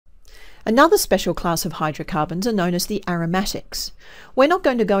Another special class of hydrocarbons are known as the aromatics. We're not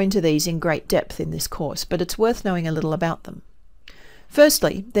going to go into these in great depth in this course, but it's worth knowing a little about them.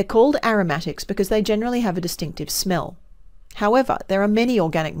 Firstly, they're called aromatics because they generally have a distinctive smell. However, there are many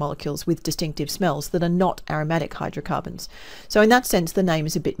organic molecules with distinctive smells that are not aromatic hydrocarbons, so in that sense the name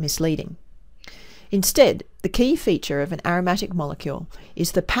is a bit misleading. Instead, the key feature of an aromatic molecule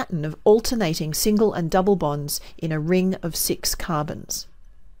is the pattern of alternating single and double bonds in a ring of 6 carbons.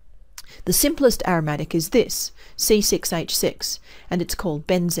 The simplest aromatic is this, C6H6, and it's called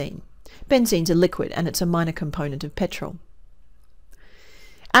benzene. Benzene's a liquid and it's a minor component of petrol.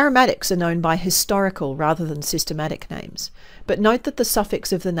 Aromatics are known by historical rather than systematic names, but note that the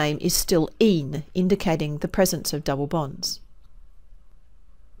suffix of the name is still -ene, indicating the presence of double bonds.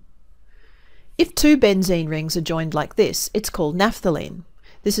 If 2 benzene rings are joined like this, it's called naphthalene.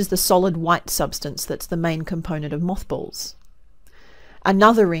 This is the solid white substance that's the main component of mothballs.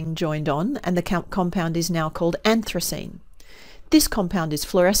 Another ring joined on, and the compound is now called anthracene. This compound is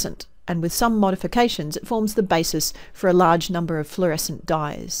fluorescent, and with some modifications it forms the basis for a large number of fluorescent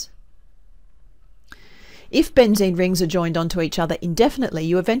dyes. If benzene rings are joined onto each other indefinitely,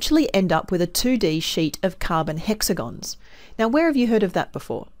 you eventually end up with a 2D sheet of carbon hexagons. Now, where have you heard of that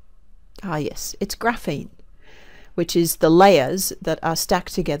before? Ah yes, it's graphene, which is the layers that are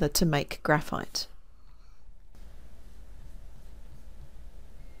stacked together to make graphite.